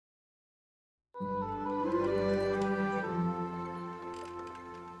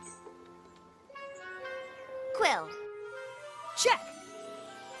Quill. Check.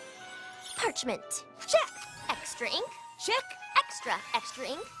 Parchment. Check. Extra ink. Check. Extra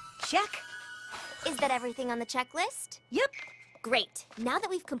ink. Check. Is that everything on the checklist? Yep. Great. Now that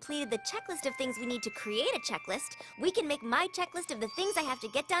we've completed the checklist of things we need to create a checklist, we can make my checklist of the things I have to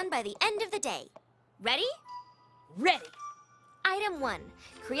get done by the end of the day. Ready? Ready. Item 1.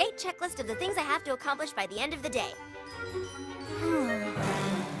 Create checklist of the things I have to accomplish by the end of the day.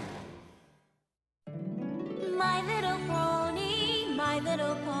 My little pony, my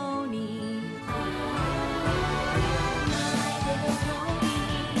little pony. My little pony.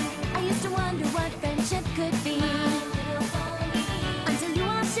 I used to wonder what friendship could be. Until you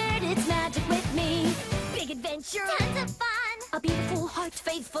all shared its magic with me. Big adventure, tons of fun. A beautiful heart,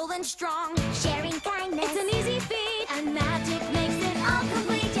 faithful and strong. Sharing kindness, it's an easy feat. And magic makes it all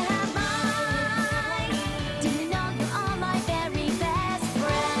complete. You have mine. Do you know you're all my very best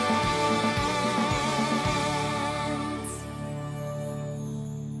friends?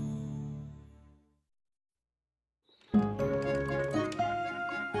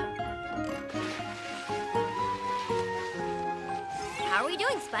 How are we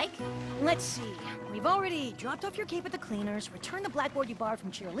doing, Spike? Let's see. We've already dropped off your cape at the cleaners, returned the blackboard you borrowed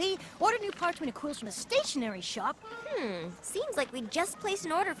from Cheer Lee, ordered new parchment and quills from the stationery shop. Seems like we just placed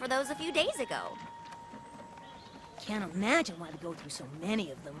an order for those a few days ago. Can't imagine why we go through so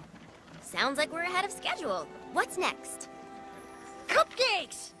many of them. Sounds like we're ahead of schedule. What's next?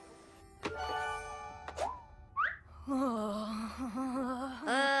 Cupcakes!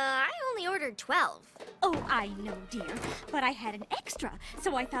 I only ordered 12. Oh, I know, dear. But I had an extra,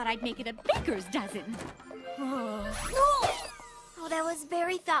 so I thought I'd make it a baker's dozen. Oh, that was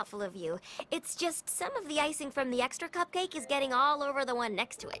very thoughtful of you. It's just some of the icing from the extra cupcake is getting all over the one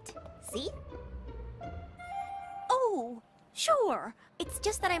next to it. See? Oh, sure. It's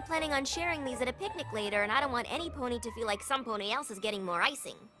just that I'm planning on sharing these at a picnic later, and I don't want any pony to feel like some pony else is getting more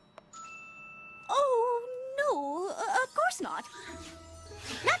icing. Oh, no, of course not.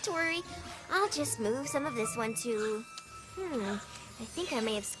 Not to worry. I'll just move some of this one too. I think I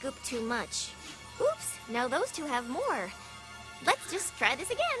may have scooped too much. Oops, now those two have more. Let's just try this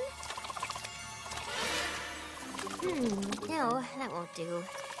again. No, that won't do.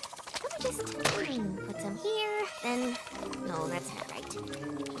 Let me just put some here, then... No, that's not right.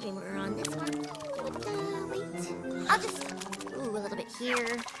 Maybe we're on this one. Wait. I'll just... Ooh, a little bit here,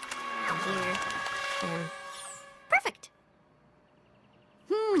 and here, and... Perfect!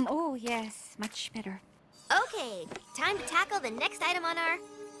 Oh, yes, much better. Okay, time to tackle the next item on our...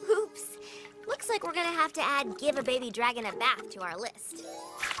 Oops. Looks like we're gonna have to add Give a Baby Dragon a Bath to our list.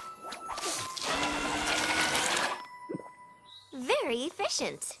 Very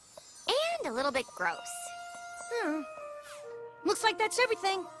efficient. And a little bit gross. Looks like that's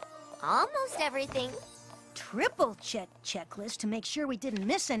everything. Almost everything. Triple check checklist to make sure we didn't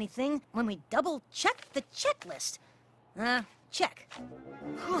miss anything when we double checked the checklist. Check.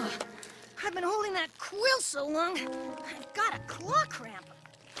 I've been holding that quill so long, I've got a claw cramp.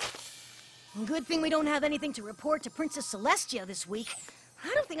 Good thing we don't have anything to report to Princess Celestia this week.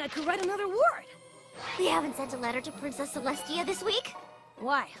 I don't think I could write another word. We haven't sent a letter to Princess Celestia this week.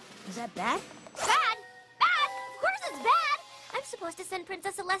 Why? Is that bad? Bad! Bad! Of course it's bad! I'm supposed to send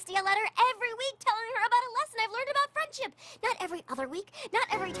Princess Celestia a letter every week telling her about a lesson I've learned about friendship. Not every other week, not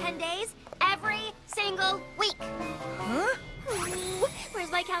every 10 days, every single week. Huh? Ooh,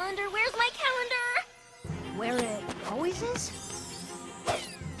 where's my calendar? Where's my calendar? Where it always is?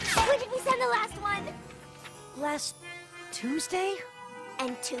 When did we send the last one? Last Tuesday?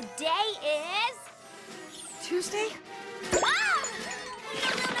 And today is... Tuesday? Ah!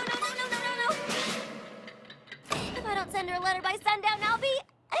 No. If I don't send her a letter by sundown, I'll be...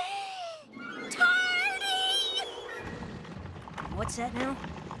 tardy! What's that now?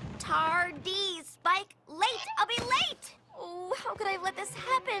 Tardy, Spike. Late. I'll be late. Oh, how could I have let this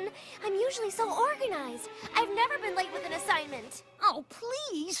happen? I'm usually so organized. I've never been late with an assignment. Oh,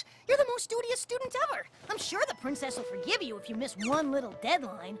 please! You're the most studious student ever. I'm sure the princess will forgive you if you miss one little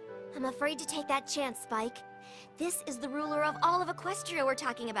deadline. I'm afraid to take that chance, Spike. This is the ruler of all of Equestria we're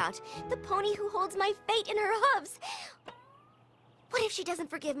talking about. The pony who holds my fate in her hooves. What if she doesn't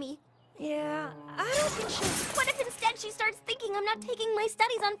forgive me? Yeah, I don't think she'll... What if instead she starts thinking I'm not taking my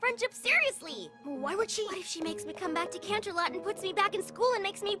studies on friendship seriously? Why would she... What if she makes me come back to Canterlot and puts me back in school and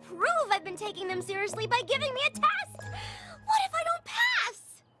makes me prove I've been taking them seriously by giving me a test? What if I don't pass?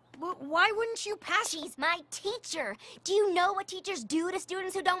 Why wouldn't you pass? She's my teacher. Do you know what teachers do to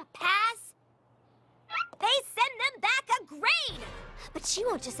students who don't pass? They send them back a grade! But she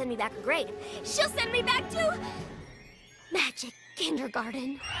won't just send me back a grade. She'll send me back to... Magic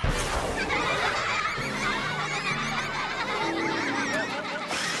Kindergarten.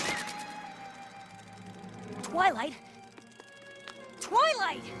 Twilight?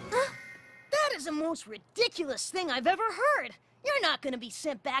 Twilight! Huh? That is the most ridiculous thing I've ever heard. You're not gonna be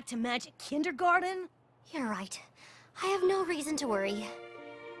sent back to Magic Kindergarten. You're right. I have no reason to worry.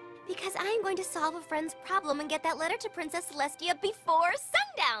 Because I am going to solve a friend's problem and get that letter to Princess Celestia before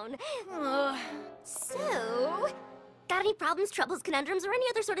sundown. So, got any problems, troubles, conundrums, or any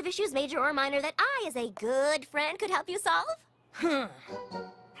other sort of issues, major or minor, that I, as a good friend, could help you solve?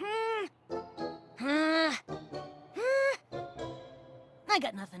 I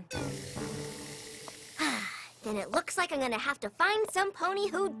got nothing. Then it looks like I'm gonna have to find some pony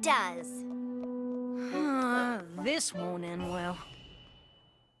who does. This won't end well.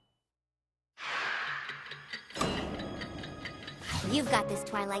 You've got this,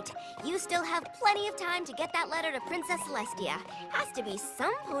 Twilight. You still have plenty of time to get that letter to Princess Celestia. Has to be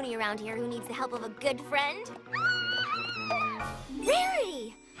some pony around here who needs the help of a good friend.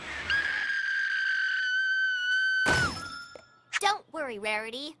 Rarity! Don't worry,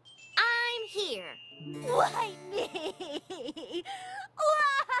 Rarity. I'm here. Why me?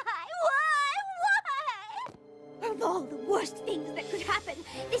 Why? Of all the worst things that could happen,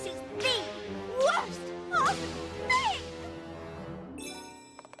 this is the worst of things!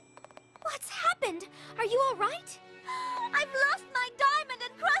 What's happened? Are you all right? I've lost my diamond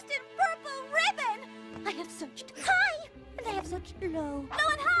encrusted purple ribbon! I have searched high, and I have searched low. Low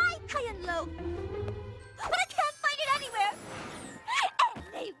and high, high and low. But I can't find it anywhere!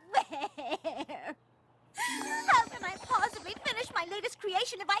 How can I possibly finish my latest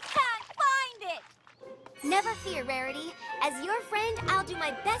creation if I can't find it? Never fear, Rarity. As your friend, I'll do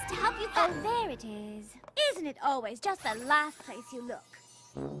my best to help you find... Oh, there it is. Isn't it always just the last place you look?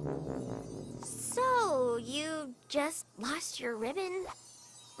 So, you just lost your ribbon?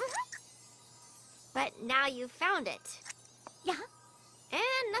 But now you found it. Yeah?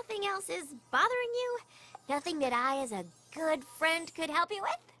 And nothing else is bothering you? Nothing that I, as a good friend, could help you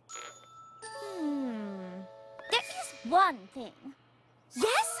with? There is one thing.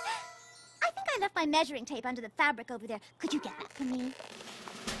 Yes? I think I left my measuring tape under the fabric over there. Could you get that for me?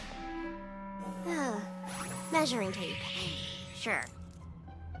 Measuring tape. Sure.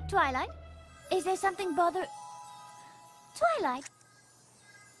 Twilight? Is there something bother... Twilight?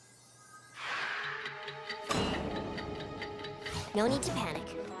 No need to panic.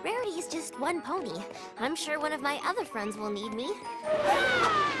 Rarity is just one pony. I'm sure one of my other friends will need me.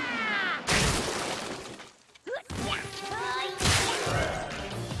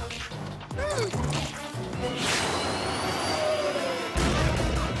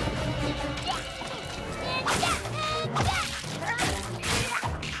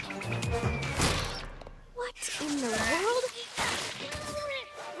 What in the world?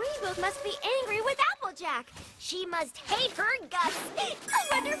 Rainbow must be angry with Applejack. She must hate her guts.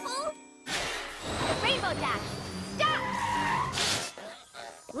 Wonderful. Rainbow Jack, stop!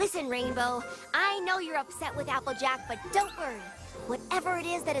 Listen, Rainbow, I know you're upset with Applejack, but don't worry. Whatever it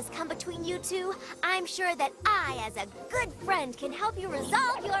is that has come between you two, I'm sure that I, as a good friend, can help you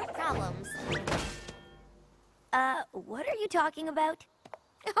resolve your problems. What are you talking about?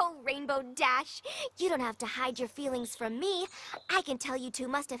 Oh, Rainbow Dash, you don't have to hide your feelings from me. I can tell you two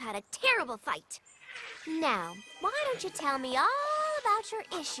must have had a terrible fight. Now, why don't you tell me all about your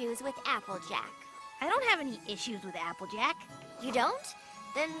issues with Applejack? I don't have any issues with Applejack. You don't?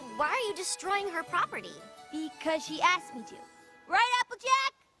 Then why are you destroying her property? Because she asked me to. Right,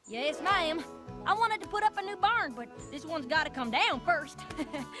 Applejack? Yes, ma'am. I wanted to put up a new barn, but this one's got to come down first.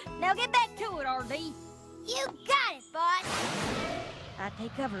 Now get back to it, RD. You got it, boss! I'd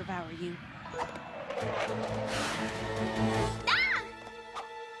take cover if I were you. Ah!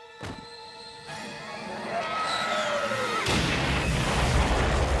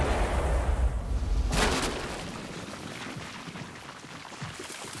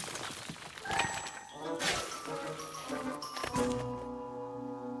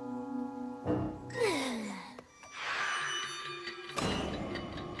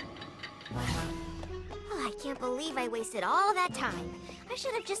 I can't believe I wasted all that time. I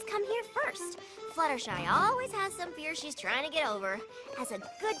should have just come here first. Fluttershy always has some fear she's trying to get over. As a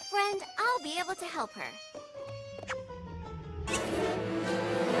good friend, I'll be able to help her.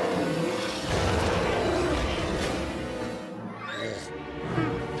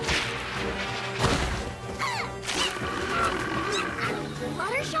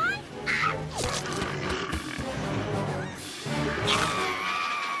 Fluttershy?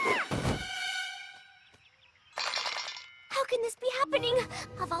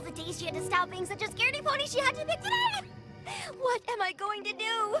 all the days she had to stop being such a scaredy pony she had to pick today! What am I going to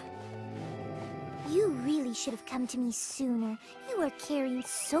do? You really should have come to me sooner. You are carrying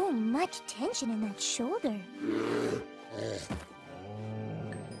so much tension in that shoulder.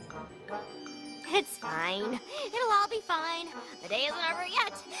 It's fine. It'll all be fine. The day isn't over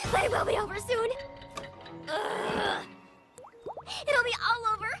yet, but it will be over soon. Ugh. It'll be all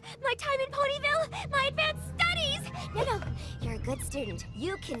over. My time in Ponyville, my advanced studies. No, you're a good student.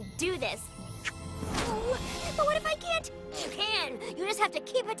 You can do this. Oh, but what if I can't? You can. You just have to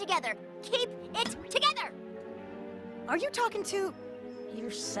keep it together. Keep it together. Are you talking to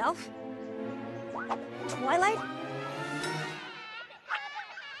yourself? Twilight?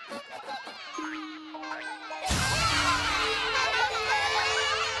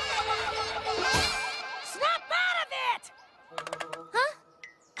 Snap out of it! Huh?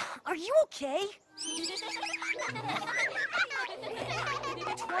 Are you okay?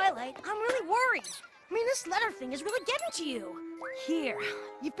 Twilight, I'm really worried. I mean, this letter thing is really getting to you. Here,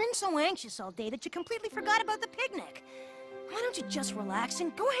 you've been so anxious all day that you completely forgot about the picnic. Why don't you just relax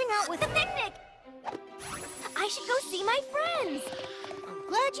and go hang out with The picnic! I should go see my friends. I'm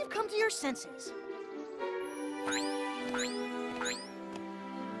glad you've come to your senses.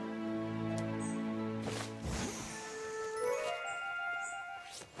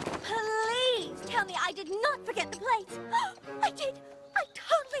 Please tell me I did not forget the plates. I did. I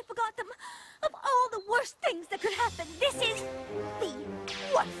totally forgot them. Of all the worst things that could happen, this is the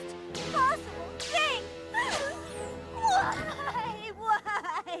worst possible thing. Why?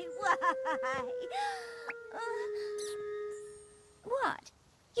 What?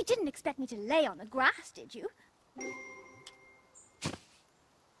 You didn't expect me to lay on the grass, did you?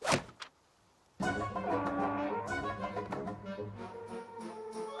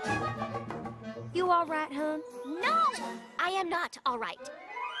 You all right, hon? No, I am not all right.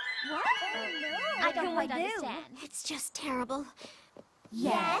 What? No. I don't quite understand. It's just terrible.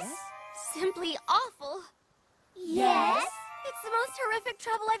 Yes? Simply awful. Yes? It's the most horrific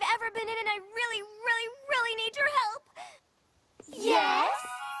trouble I've ever been in, and I really, really, really need your help. Yes?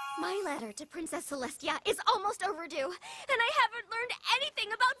 My letter to Princess Celestia is almost overdue, and I haven't learned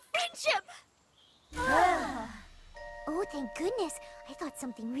anything about friendship. Oh, thank goodness. I thought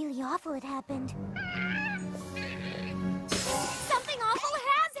something really awful had happened. Something awful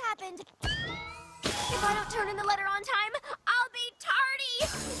has happened. If I don't turn in the letter on time, I'll be tardy.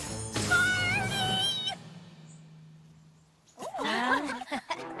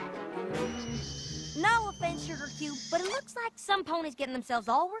 No offense, Sugar Cube, but it looks like some ponies getting themselves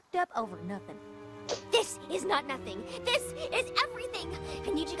all worked up over nothing. This is not nothing. This is everything.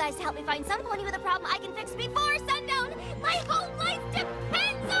 I need you guys to help me find some pony with a problem I can fix before sundown. My whole life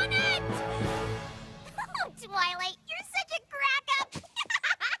depends on it. Oh, Twilight, you're such a crack-up.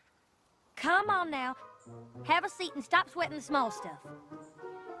 Come on now. Have a seat and stop sweating the small stuff.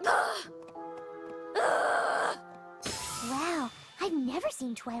 Wow, I've never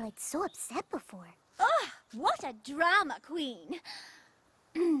seen Twilight so upset before. Oh, what a drama queen.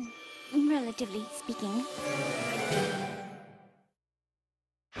 Relatively speaking.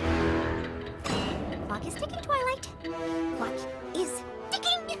 Clock is ticking, Twilight. Clock is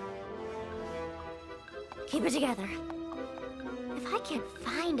ticking. Keep it together. If I can't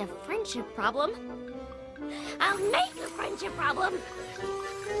find a friendship problem, I'll make a friendship problem.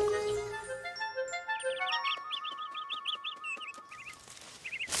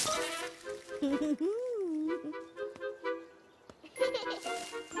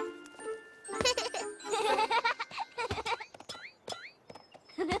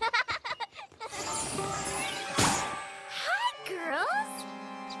 Hi, girls.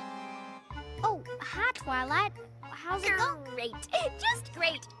 Oh, hi, Twilight. How's it going? Great. Just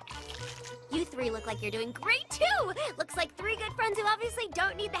great. You three look like you're doing great, too. Looks like three good friends who obviously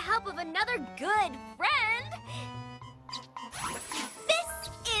don't need the help of another good friend. This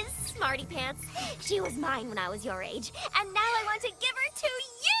is Smarty Pants. She was mine when I was your age, and now I want to give her to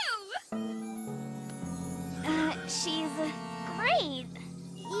you. She's great.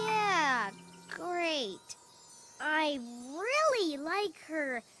 Yeah, great. I really like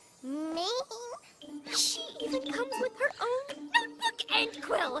her name. She even comes with her own notebook and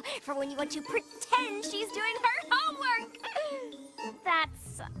quill for when you want to pretend she's doing her homework.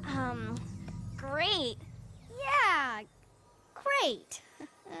 That's, great. Yeah, great.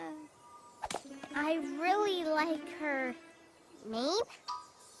 I really like her name.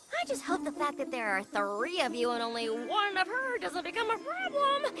 I just hope the fact that there are three of you and only one of her doesn't become a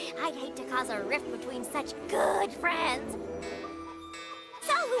problem. I'd hate to cause a rift between such good friends.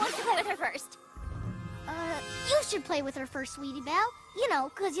 So, who wants to play with her first? You should play with her first, Sweetie Belle. You know,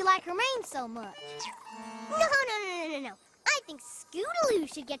 'cause you like her mane so much. No. I think Scootaloo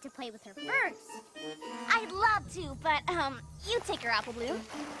should get to play with her first. I'd love to, but, you take her, Apple Bloom.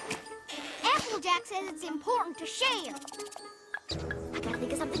 Applejack says it's important to share. I gotta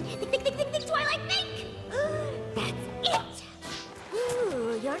think of something. Think, Twilight, think! That's it!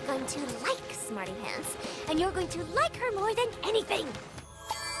 Ooh, you're going to like Smarty Pants, and you're going to like her more than anything!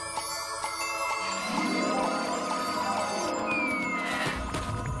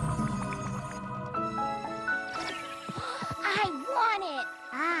 I want it.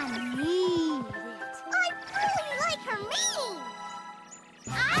 I need it. I really like her mane.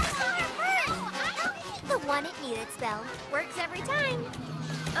 I want her first. The one it needed spell. Works every time.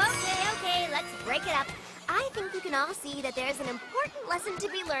 Okay, let's break it up. I think we can all see that there's an important lesson to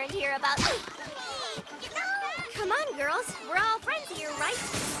be learned here about... Come on, girls. We're all friends here, right?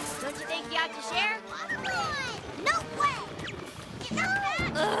 Don't you think you have to share? No way.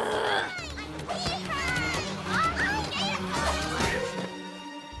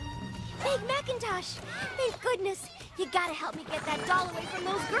 Big Macintosh! Thank goodness! You gotta help me get that doll away from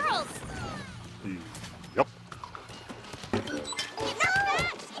those girls! Yep.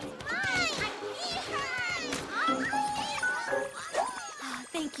 Oh,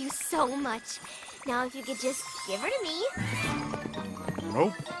 thank you so much. Now if you could just give her to me.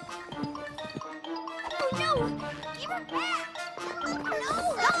 Nope. Oh no! Give her back! No!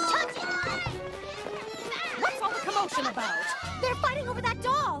 Don't touch it! What's all the commotion about? They're fighting over that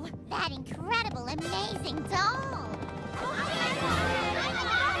doll! That incredible, amazing doll.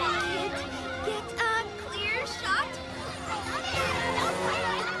 Get a clear shot.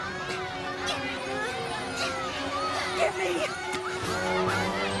 Give me!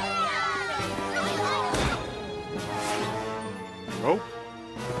 Nope.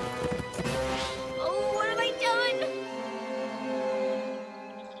 Oh, what have I done?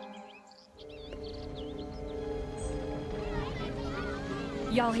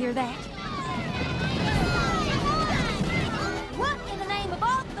 Y'all hear that? What in the name of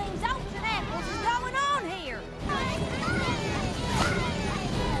all things oats and apples is going on here?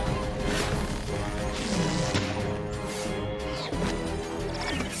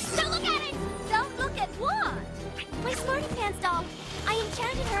 Don't look at it! Don't look at what? My Smarty Pants doll. I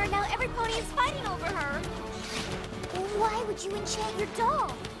enchanted her, and now every pony is fighting over her. Why would you enchant your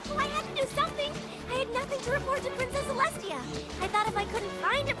doll? Well, I had to do something. I had nothing to report to Princess Celestia. I thought if I couldn't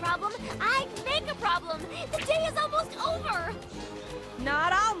find a problem, I'd make a problem. The day is almost over.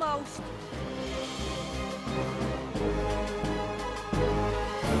 Not almost.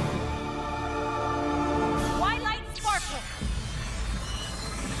 Twilight Sparkle.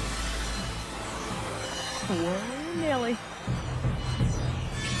 Willy-nilly.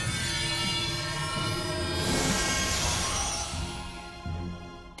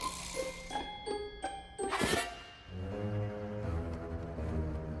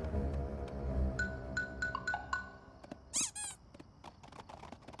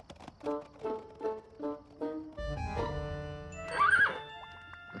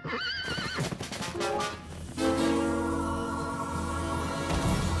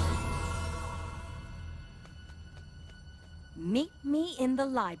 Meet me in the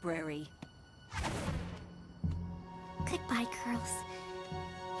library. Goodbye, girls.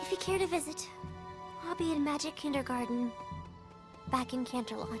 If you care to visit, I'll be in Magic Kindergarten, back in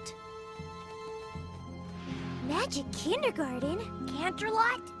Canterlot. Magic Kindergarten?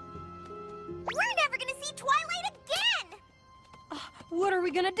 Canterlot? We're never gonna see Twilight again! What are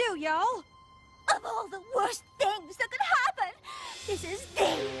we gonna do, y'all? Of all the worst things that could happen, this is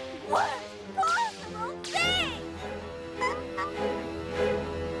the worst possible thing!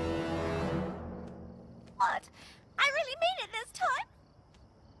 What? I really mean it this time.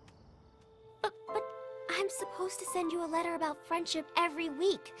 But I'm supposed to send you a letter about friendship every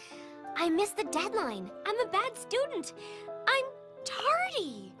week. I missed the deadline. I'm a bad student. I'm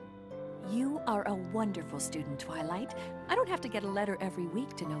tardy. You are a wonderful student, Twilight. I don't have to get a letter every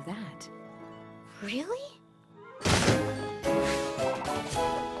week to know that. Really?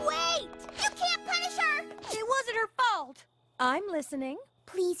 Wait! You can't punish her! It wasn't her fault. I'm listening.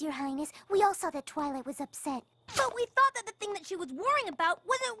 Please, Your Highness, we all saw that Twilight was upset. But we thought that the thing that she was worrying about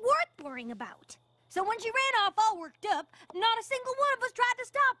wasn't worth worrying about. So when she ran off all worked up, not a single one of us tried to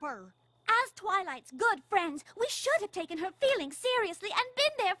stop her. As Twilight's good friends, we should have taken her feelings seriously and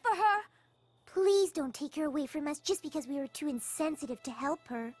been there for her. Please don't take her away from us just because we were too insensitive to help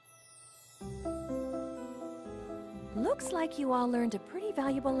her. Looks like you all learned a pretty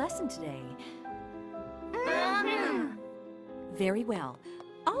valuable lesson today. Very well.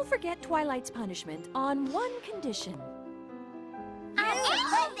 I'll forget Twilight's punishment on one condition.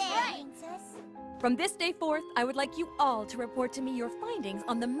 From this day forth, I would like you all to report to me your findings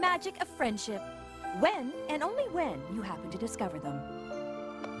on the magic of friendship. When, and only when, you happen to discover them.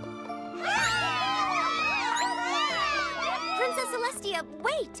 Princess Celestia,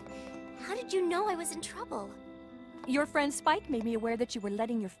 wait! How did you know I was in trouble? Your friend Spike made me aware that you were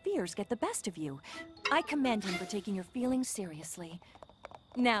letting your fears get the best of you. I commend him for taking your feelings seriously.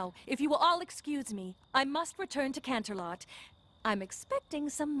 Now, if you will all excuse me, I must return to Canterlot. I'm expecting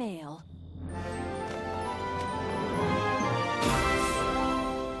some mail.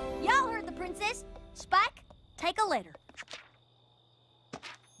 Y'all heard the princess. Spike, take a letter.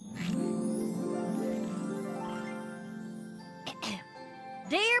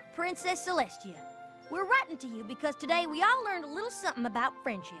 Dear Princess Celestia, we're writing to you because today we all learned a little something about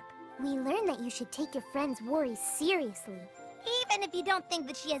friendship. We learned that you should take your friend's worries seriously. Even if you don't think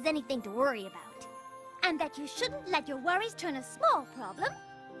that she has anything to worry about. And that you shouldn't let your worries turn a small problem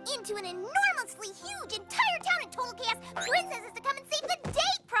Into an enormously huge entire town in total chaos, Princess has to come and save the day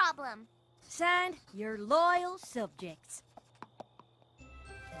problem! Signed, your loyal subjects.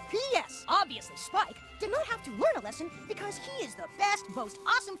 P.S. Obviously, Spike did not have to learn a lesson because he is the best, most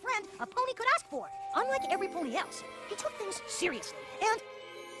awesome friend a pony could ask for. Unlike every pony else, he took things seriously and...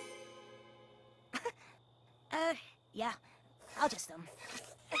 yeah, I'll just,